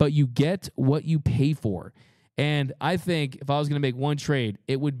expensive, but you get what you pay for. And I think if I was going to make one trade,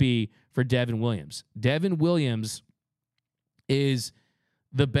 it would be for Devin Williams. Devin Williams is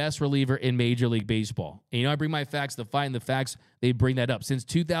the best reliever in Major League Baseball. And, I bring my facts to find the facts. They bring that up. Since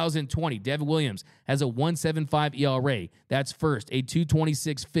 2020, Devin Williams has a 1.75 ERA. That's first. A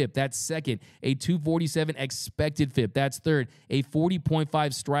 2.26 FIP. That's second. A 2.47 expected FIP. That's third. A 40.5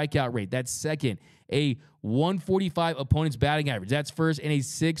 strikeout rate. That's second. A 145 opponent's batting average. That's first. And a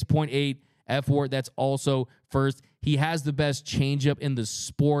 6.8 F4. That's also first. He has the best changeup in the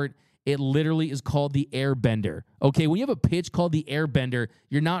sport. It literally is called the airbender. Okay, when you have a pitch called the airbender,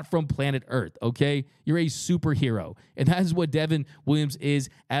 you're not from planet Earth, okay? You're a superhero. And that is what Devin Williams is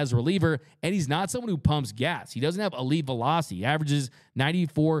as a reliever. And he's not someone who pumps gas. He doesn't have elite velocity. He averages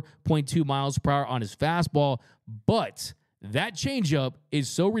 94.2 miles per hour on his fastball. But that changeup is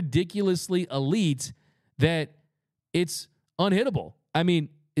so ridiculously elite that it's unhittable. I mean,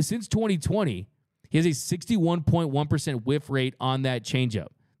 since 2020, he has a 61.1% whiff rate on that changeup.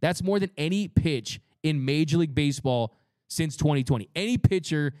 That's more than any pitch in Major League Baseball since 2020. Any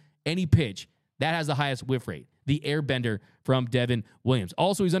pitcher, any pitch, that has the highest whiff rate. The airbender from Devin Williams.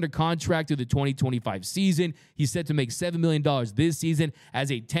 Also, he's under contract through the 2025 season. He's set to make $7 million this season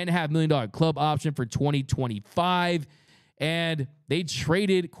as a $10.5 million club option for 2025. And they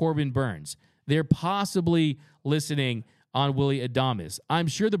traded Corbin Burnes. They're possibly listening on Willy Adames. I'm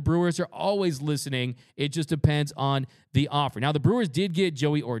sure the Brewers are always listening. It just depends on the offer. Now, the Brewers did get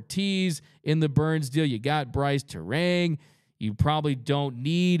Joey Ortiz in the Burnes deal. You got Bryce Terang. You probably don't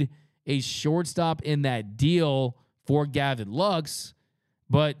need a shortstop in that deal for Gavin Lux.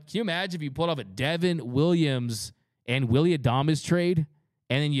 But can you imagine if you pulled off a Devin Williams and Willy Adames trade,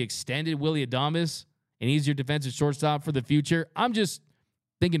 and then you extended Willy Adames, and he's your defensive shortstop for the future? I'm just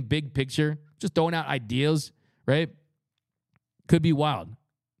thinking big picture, just throwing out ideas, right? Could be wild.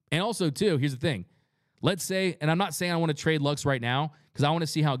 And also, too, here's the thing. Let's say, and I'm not saying I want to trade Lux right now because I want to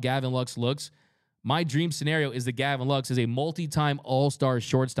see how Gavin Lux looks. My dream scenario is that Gavin Lux is a multi-time all-star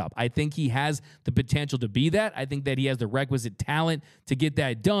shortstop. I think he has the potential to be that. I think that he has the requisite talent to get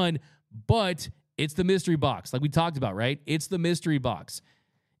that done, but it's the mystery box, like we talked about, right? It's the mystery box.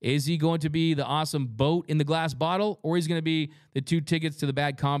 Is he going to be the awesome boat in the glass bottle, or is he going to be the 2 tickets to the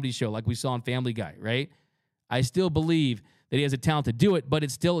bad comedy show like we saw on Family Guy, right? I still believe that he has a talent to do it, but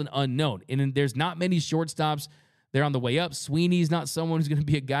it's still an unknown. And there's not many shortstops. They're on the way up. Sweeney's not someone who's going to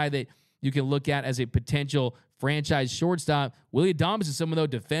be a guy that you can look at as a potential franchise shortstop. Willy Adames is someone, though,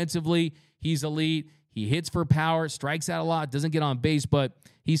 defensively, he's elite. He hits for power, strikes out a lot, doesn't get on base, but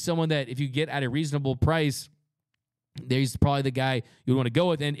he's someone that if you get at a reasonable price, he's probably the guy you want to go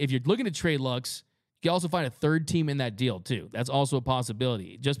with. And if you're looking to trade Lux, you can also find a third team in that deal, too. That's also a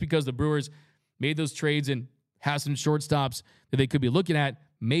possibility. Just because the Brewers made those trades and have some shortstops that they could be looking at,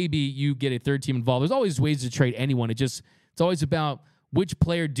 maybe you get a third team involved. There's always ways to trade anyone. It's always about which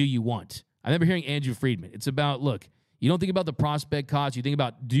player do you want. I remember hearing Andrew Friedman. It's about, look, you don't think about the prospect cost. You think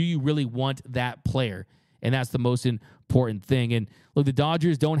about, do you really want that player? And that's the most important thing. And look, the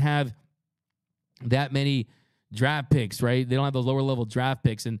Dodgers don't have that many draft picks, right? They don't have the lower level draft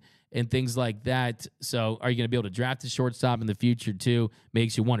picks and things like that. So are you going to be able to draft a shortstop in the future too?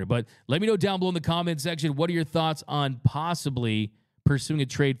 Makes you wonder. But let me know down below in the comment section, what are your thoughts on possibly pursuing a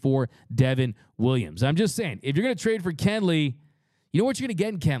trade for Devin Williams? I'm just saying, if you're going to trade for Kenley, you know what you're going to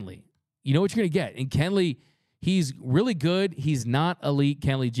get in Kenley. You know what you're going to get. In Kenley, he's really good. He's not elite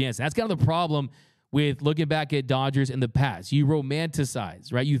Kenley Jansen. That's kind of the problem with looking back at Dodgers in the past. You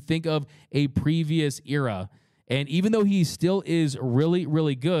romanticize, right? You think of a previous era. And even though he still is really,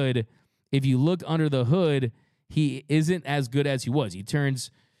 really good, if you look under the hood, he isn't as good as he was. He's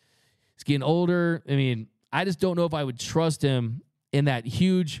getting older. I mean, I just don't know if I would trust him in that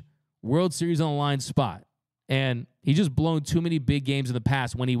huge World Series on the line spot. And he's just blown too many big games in the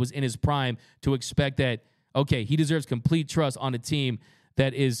past when he was in his prime to expect that, okay, he deserves complete trust on a team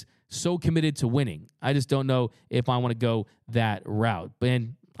that is so committed to winning. I just don't know if I want to go that route.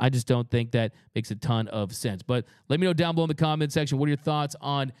 And I just don't think that makes a ton of sense. But let me know down below in the comment section, what are your thoughts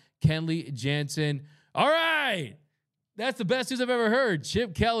on Kenley Jansen? All right. That's the best news I've ever heard.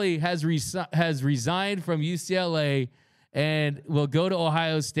 Chip Kelly has resigned from UCLA and will go to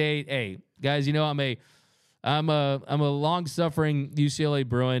Ohio State. Hey, guys, you know I'm a long-suffering UCLA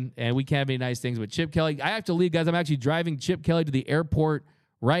Bruin, and we can't have any nice things. But Chip Kelly, I have to leave, guys. I'm actually driving Chip Kelly to the airport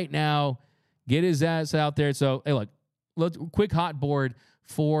right now. Get his ass out there. So, hey, look, quick hot board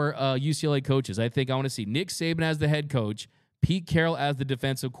for UCLA coaches. I think I want to see Nick Saban as the head coach, Pete Carroll as the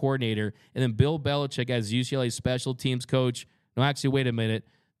defensive coordinator, and then Bill Belichick as UCLA special teams coach. No, actually, wait a minute.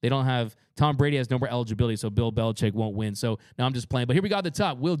 They don't have – Tom Brady has no more eligibility, so Bill Belichick won't win. So now I'm just playing. But here we go at the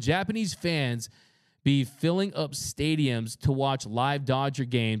top. Will Japanese fans be filling up stadiums to watch live Dodger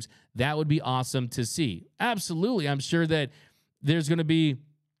games? That would be awesome to see. Absolutely. I'm sure that there's going to be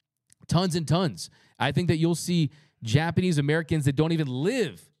tons and tons. I think that you'll see Japanese Americans that don't even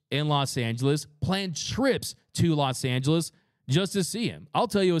live in Los Angeles plan trips to Los Angeles just to see him. I'll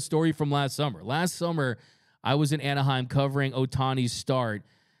tell you a story from last summer. Last summer, I was in Anaheim covering Ohtani's start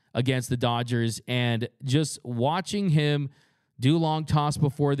against the Dodgers, and just watching him do long toss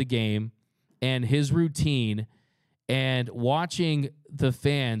before the game and his routine, and watching the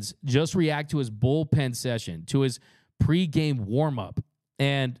fans just react to his bullpen session, to his pregame warm-up,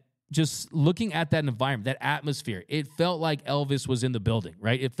 and just looking at that environment, that atmosphere, it felt like Elvis was in the building,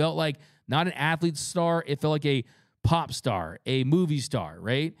 right? It felt like not an athlete star. It felt like a pop star, a movie star,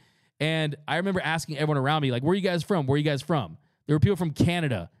 right? And I remember asking everyone around me, like, where are you guys from? Where are you guys from? There were people from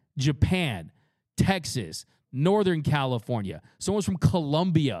Canada, Japan, Texas, Northern California. Someone was from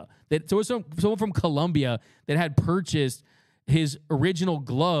Colombia. Someone from Colombia that had purchased his original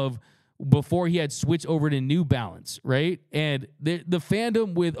glove before he had switched over to New Balance, right? And the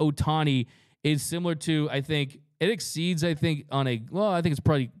fandom with Ohtani is similar to, I think, it exceeds, I think, I think it's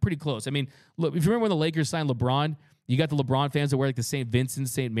probably pretty close. I mean, look, if you remember when the Lakers signed LeBron, you got the LeBron fans that wear like the St. Vincent,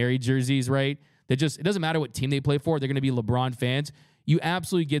 St. Mary jerseys, right? It doesn't matter what team they play for, they're going to be LeBron fans. You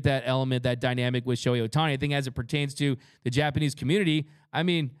absolutely get that element, that dynamic with Shohei Ohtani. I think as it pertains to the Japanese community, I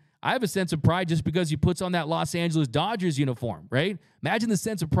mean, I have a sense of pride just because he puts on that Los Angeles Dodgers uniform, right? Imagine the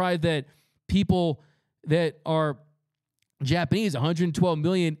sense of pride that people that are Japanese, 112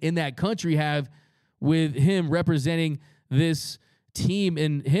 million in that country, have with him representing this team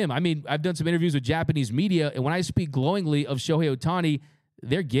and him. I mean, I've done some interviews with Japanese media, and when I speak glowingly of Shohei Ohtani,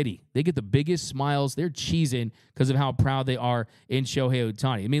 they're giddy. They get the biggest smiles. They're cheesing because of how proud they are in Shohei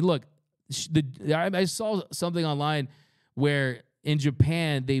Ohtani. I mean, look, I saw something online where in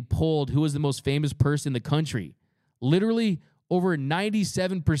Japan, they polled who was the most famous person in the country. Literally, over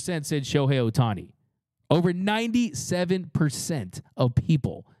 97% said Shohei Ohtani. Over 97% of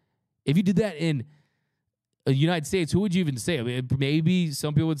people. If you did that in the United States, who would you even say? I mean, maybe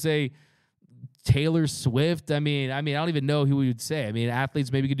some people would say Taylor Swift. I mean, I don't even know who we would say. I mean,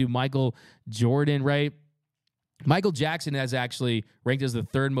 athletes maybe could do Michael Jordan, right? Michael Jackson has actually ranked as the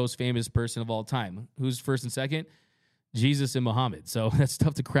third most famous person of all time. Who's first and second? Jesus and Muhammad. So that's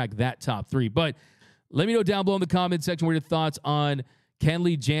tough to crack that top three. But let me know down below in the comment section what your thoughts on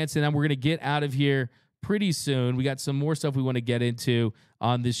Kenley Jansen. And we're going to get out of here pretty soon. We got some more stuff we want to get into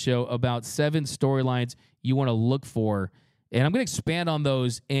on this show, about 7 storylines you want to look for. And I'm going to expand on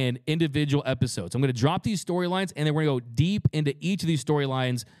those in individual episodes. I'm going to drop these storylines, and then we're going to go deep into each of these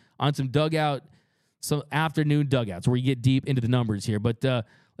storylines on some afternoon dugouts where you get deep into the numbers here. But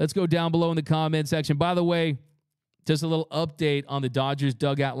let's go down below in the comment section. By the way, just a little update on the Dodgers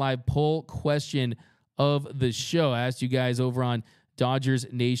Dugout Live poll question of the show. I asked you guys over on Dodgers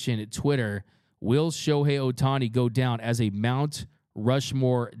Nation Twitter, will Shohei Ohtani go down as a Mount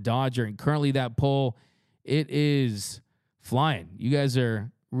Rushmore Dodger? And currently that poll, it is flying. You guys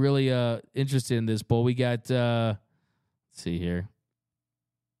are really interested in this poll. We got, let's see here.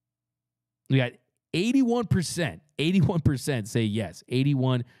 We got 81% say yes.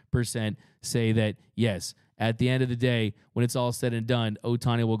 81% say that yes. At the end of the day, when it's all said and done,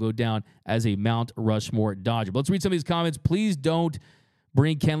 Ohtani will go down as a Mount Rushmore Dodger. But let's read some of these comments. Please don't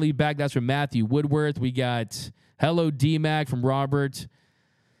bring Kenley back. That's from Matthew Woodworth. We got Hello D-Mac from Robert.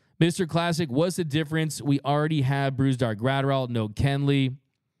 Mr. Classic, what's the difference? We already have Bruce Dark Gratterall, no Kenley,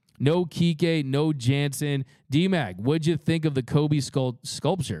 no Kike, no Jansen. D-Mac, what'd you think of the Kobe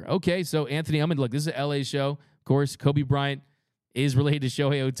sculpture? Okay, so Anthony, look, this is an LA show. Of course, Kobe Bryant is related to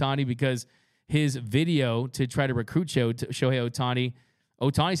Shohei Ohtani because his video to try to recruit Shohei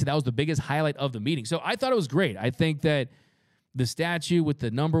Ohtani said that was the biggest highlight of the meeting. So I thought it was great. I think that the statue with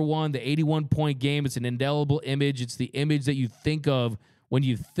the number 1, the 81-point game, it's an indelible image. It's the image that you think of when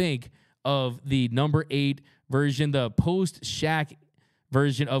you think of the number 8 version, the post-Shaq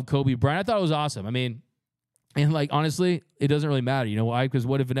version of Kobe Bryant. I thought it was awesome. I mean, and like, honestly, it doesn't really matter. You know why? Because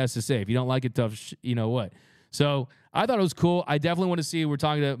what did Vanessa say? If you don't like it, tough, you know what? So I thought it was cool. I definitely want to see. We're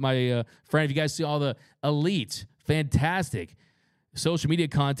talking to my friend. If you guys see all the elite, fantastic social media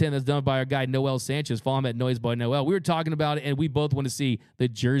content that's done by our guy Noel Sanchez, follow him at Noise by Noel. We were talking about it, and we both want to see the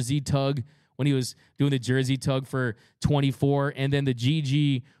jersey tug when he was doing the jersey tug for 24, and then the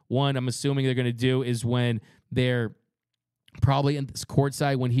GG one. I'm assuming they're going to do is when they're probably in this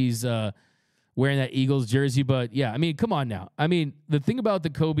courtside when he's wearing that Eagles jersey. But yeah, I mean, come on now. I mean, the thing about the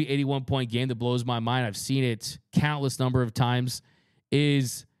Kobe 81-point game that blows my mind, I've seen it countless number of times,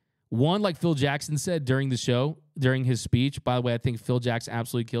 is one, like Phil Jackson said during the show, during his speech. By the way, I think Phil Jackson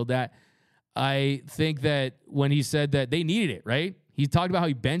absolutely killed that. I think that when he said that they needed it, right? He talked about how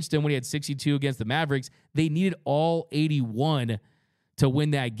he benched him when he had 62 against the Mavericks. They needed all 81 to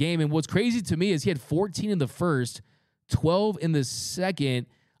win that game. And what's crazy to me is he had 14 in the first, 12 in the second.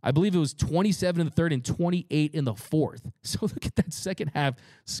 I believe it was 27 in the third and 28 in the fourth. So look at that second half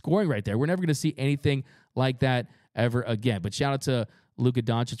scoring right there. We're never going to see anything like that ever again. But shout out to Luka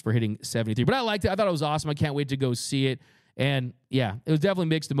Doncic for hitting 73. But I liked it. I thought it was awesome. I can't wait to go see it. And yeah, it was definitely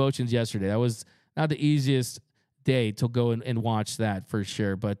mixed emotions yesterday. That was not the easiest day to go and watch that for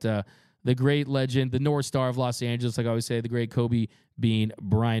sure. But the great legend, the North Star of Los Angeles, like I always say, the great Kobe Bean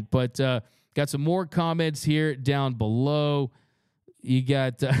Bryant. But got some more comments here down below. You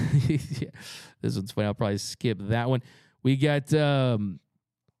got this one's funny. I'll probably skip that one. We got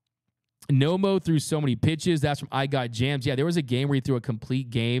Nomo threw so many pitches. That's from I Got Jams. Yeah, there was a game where he threw a complete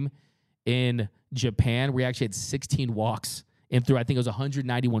game in Japan where he actually had 16 walks and threw, I think it was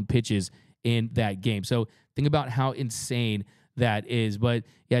 191 pitches in that game. So think about how insane that is. But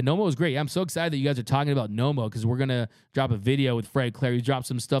yeah, Nomo was great. I'm so excited that you guys are talking about Nomo because we're going to drop a video with Fred Clary. He dropped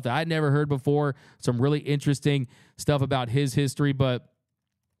some stuff that I'd never heard before, some really interesting stuff about his history. But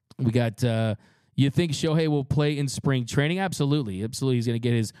we got, you think Shohei will play in spring training? Absolutely. Absolutely. He's going to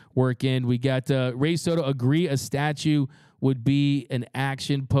get his work in. We got Ray Soto, agree a statue would be an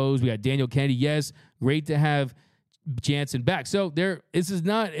action pose. We got Daniel Kennedy. Yes, great to have Jansen back. So this is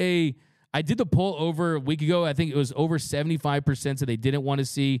not I did the poll over a week ago. I think it was over 75% so they didn't want to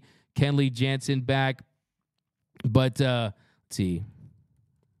see Kenley Jansen back. But let's see.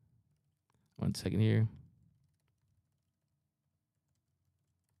 1 second here.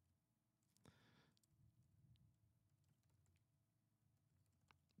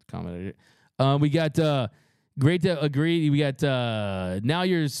 Comment. We got great to agree. We got now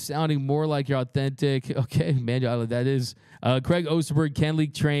you're sounding more like you're authentic. Okay, man, that is Craig Osterberg.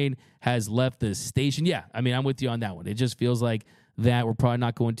 Kenley train has left the station. Yeah, I mean, I'm with you on that one. It just feels like that we're probably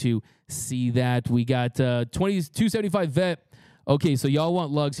not going to see that. We got 275 vet. Okay, so y'all want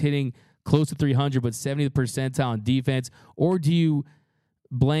Luggs hitting close to 300, but 70th percentile in defense, or do you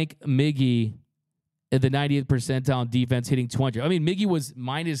blank Miggy at the 90th percentile in defense hitting 200? I mean, Miggy was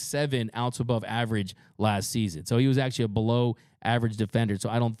 -7 outs above average last season, so he was actually a below average defender.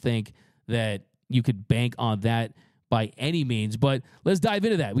 So I don't think that you could bank on that by any means. But let's dive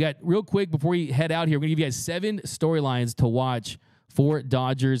into that. We got real quick before we head out here. We're gonna give you guys 7 storylines to watch for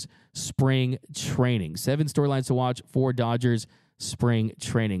Dodgers spring training. 7 storylines to watch for Dodgers spring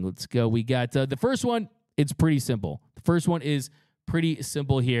training. Let's go. We got the first one. It's pretty simple. The first one is pretty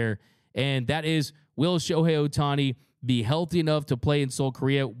simple here, and that is, will Shohei Ohtani be healthy enough to play in Seoul,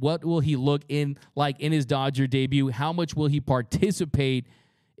 Korea? What will he look like in his Dodger debut? How much will he participate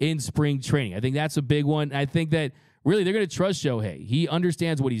in spring training? I think that's a big one. I think that really they're going to trust Shohei. He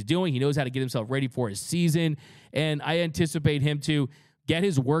understands what he's doing. He knows how to get himself ready for his season, and I anticipate him to get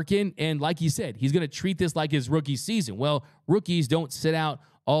his work in. And like he said, he's going to treat this like his rookie season. Well, rookies don't sit out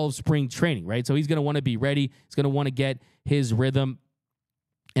all of spring training, right? So he's going to want to be ready. He's going to want to get his rhythm,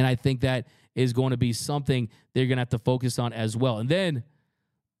 and I think that is going to be something they're going to have to focus on as well. And then,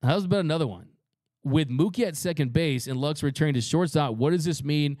 how's about another one? With Mookie at second base and Lux returning to shortstop, what does this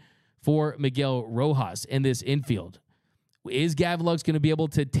mean for Miguel Rojas in this infield? Is Gavin Lux going to be able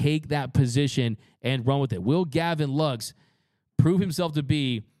to take that position and run with it? Will Gavin Lux prove himself to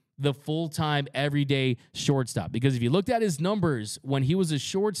be the full-time, everyday shortstop? Because if you looked at his numbers when he was a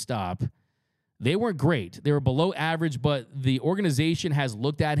shortstop, they weren't great. They were below average, but the organization has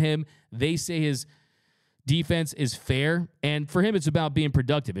looked at him. They say his defense is fair, and for him, it's about being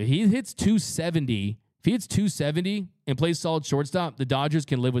productive. If he hits 270, and plays solid shortstop, the Dodgers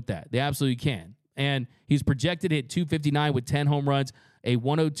can live with that. They absolutely can. And he's projected to hit 259 with 10 home runs, a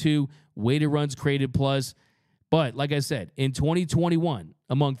 102 weighted runs created plus. But like I said, in 2021,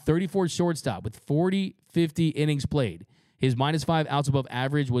 among 34 shortstop with 50 innings played, his -5 outs above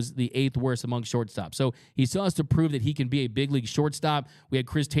average was the 8th worst among shortstops. So he still has to prove that he can be a big league shortstop. We had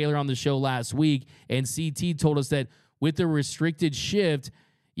Chris Taylor on the show last week, and CT told us that with the restricted shift,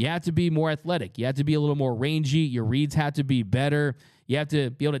 you have to be more athletic. You have to be a little more rangy. Your reads have to be better. You have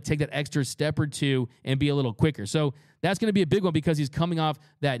to be able to take that extra step or two and be a little quicker. So that's going to be a big one because he's coming off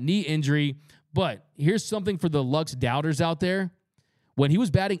that knee injury. But here's something for the Lux doubters out there. When he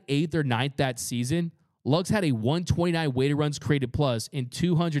was batting 8th or 9th that season, Lux had a 129 weighted runs created plus in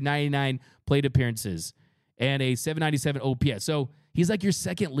 299 plate appearances and a 797 OPS. So he's like your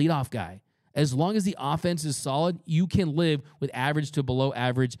second leadoff guy. As long as the offense is solid, you can live with average to below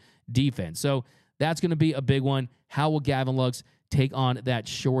average defense. So that's going to be a big one. How will Gavin Lux take on that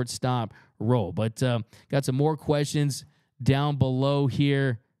shortstop role? But got some more questions down below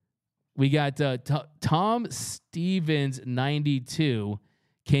here. We got Tom Stevens 92.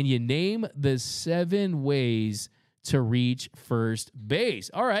 Can you name the 7 ways to reach first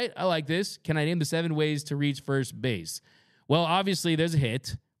base? All right, I like this. Can I name the 7 ways to reach first base? Well, obviously there's a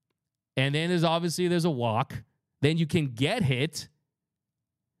hit, and then there's a walk. Then you can get hit,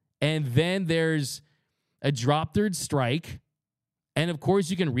 and then there's a drop third strike, and of course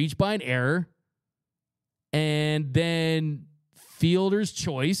you can reach by an error, and then fielder's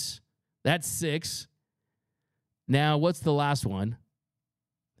choice. That's 6. Now, what's the last one?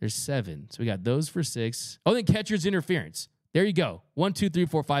 There's 7. So we got those for 6. Oh, then catcher's interference. There you go. 1, 2, 3,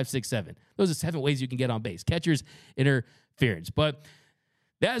 4, 5, 6, 7. Those are 7 ways you can get on base. Catcher's interference. But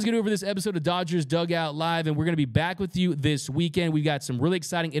that is going to do it for this episode of Dodgers Dugout Live, and we're going to be back with you this weekend. We've got some really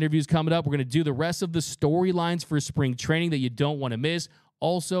exciting interviews coming up. We're going to do the rest of the storylines for spring training that you don't want to miss.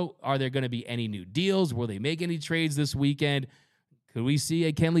 Also, are there going to be any new deals? Will they make any trades this weekend? Could we see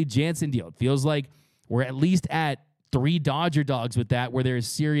a Kenley Jansen deal? It feels like we're at least at 3 Dodger dogs with that, where there is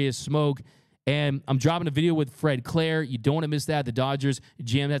serious smoke. And I'm dropping a video with Fred Claire. You don't want to miss that. The Dodgers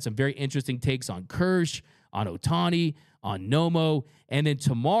GM had some very interesting takes on Kershaw, on Ohtani, on Nomo. And then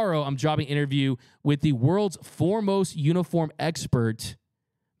tomorrow, I'm dropping an interview with the world's foremost uniform expert,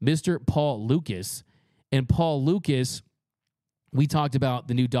 Mr. Paul Lucas. And Paul Lucas, we talked about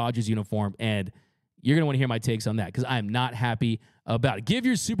the new Dodgers uniform, and you're going to want to hear my takes on that because I'm not happy about it. Give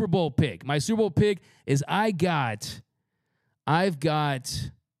your Super Bowl pick. My Super Bowl pick is I've got the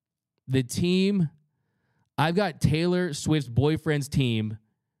team. I've got Taylor Swift's boyfriend's team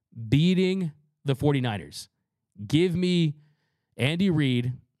beating the 49ers. Give me Andy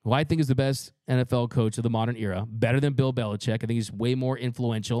Reid, who I think is the best NFL coach of the modern era, better than Bill Belichick. I think he's way more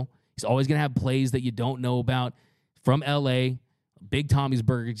influential. He's always going to have plays that you don't know about from L.A., big Tommy's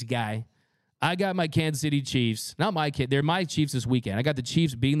Burgers guy. I got my Kansas City Chiefs. Not my kid. They're my Chiefs this weekend. I got the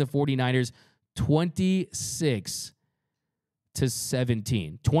Chiefs beating the 49ers 26-17.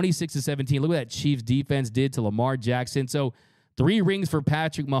 26-17. Look what that Chiefs defense did to Lamar Jackson. So 3 rings for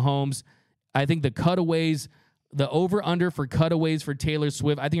Patrick Mahomes. I think the cutaways, the over-under for cutaways for Taylor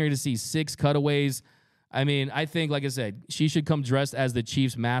Swift, I think you're going to see 6 cutaways. I mean, I think, like I said, she should come dressed as the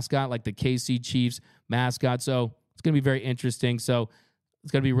Chiefs mascot, like the KC Chiefs mascot. So it's going to be very interesting. So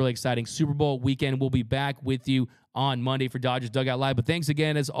it's going to be really exciting. Super Bowl weekend. We'll be back with you on Monday for Dodgers Dugout Live. But thanks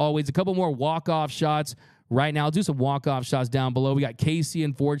again, as always. A couple more walk-off shots right now. I'll do some walk-off shots down below. We got Casey,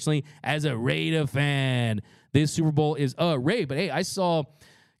 unfortunately, as a Raider fan. This Super Bowl is Ray. But, hey, I saw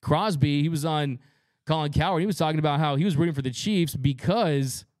Crosby. He was on Colin Cowherd. He was talking about how he was rooting for the Chiefs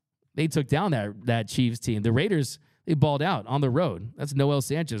because they took down that Chiefs team. The Raiders, they balled out on the road. That's Noel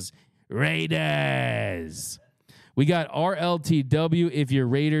Sanchez. Raiders. We got RLTW. If you're a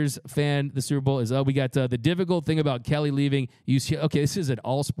Raiders fan, the Super Bowl is up. We got the difficult thing about Kelly leaving UCLA. Okay, this is an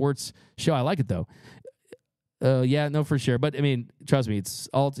all-sports show. I like it, though. Yeah, no, for sure. But, I mean, trust me, it's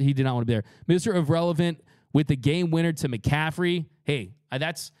all he did not want to be there. Mr. Irrelevant with the game winner to McCaffrey. Hey,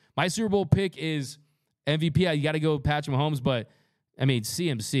 that's my Super Bowl pick is MVP. You got to go with Patrick Mahomes, but, I mean,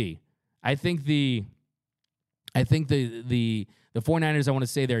 CMC. I think the 49ers, I want to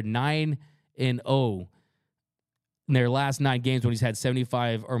say they're 9-0 in their last 9 games when he's had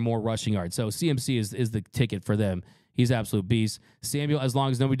 75 or more rushing yards. So CMC is the ticket for them. He's an absolute beast. Samuel, as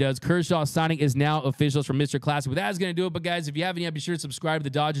long as nobody does. Kershaw signing is now official from Mr. Classic. But that's going to do it. But, guys, if you haven't yet, be sure to subscribe to the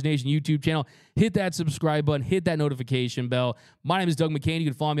Dodgers Nation YouTube channel. Hit that subscribe button. Hit that notification bell. My name is Doug McKain. You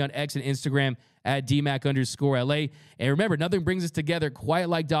can follow me on X and Instagram at DMAC_LA. And remember, nothing brings us together quite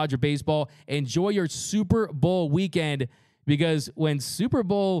like Dodger baseball. Enjoy your Super Bowl weekend because when Super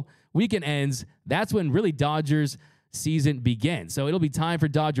Bowl weekend ends, that's when really Dodgers season begins. So it'll be time for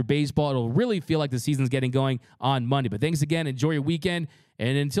Dodger baseball. It'll really feel like the season's getting going on Monday. But thanks again. Enjoy your weekend.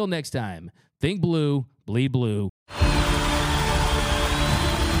 And until next time, think blue, bleed blue.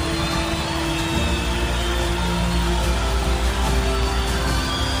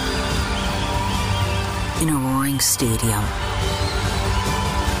 In a roaring stadium,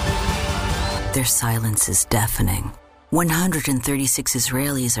 their silence is deafening. 136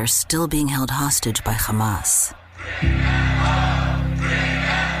 Israelis are still being held hostage by Hamas.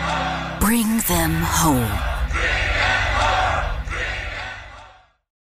 Bring them home.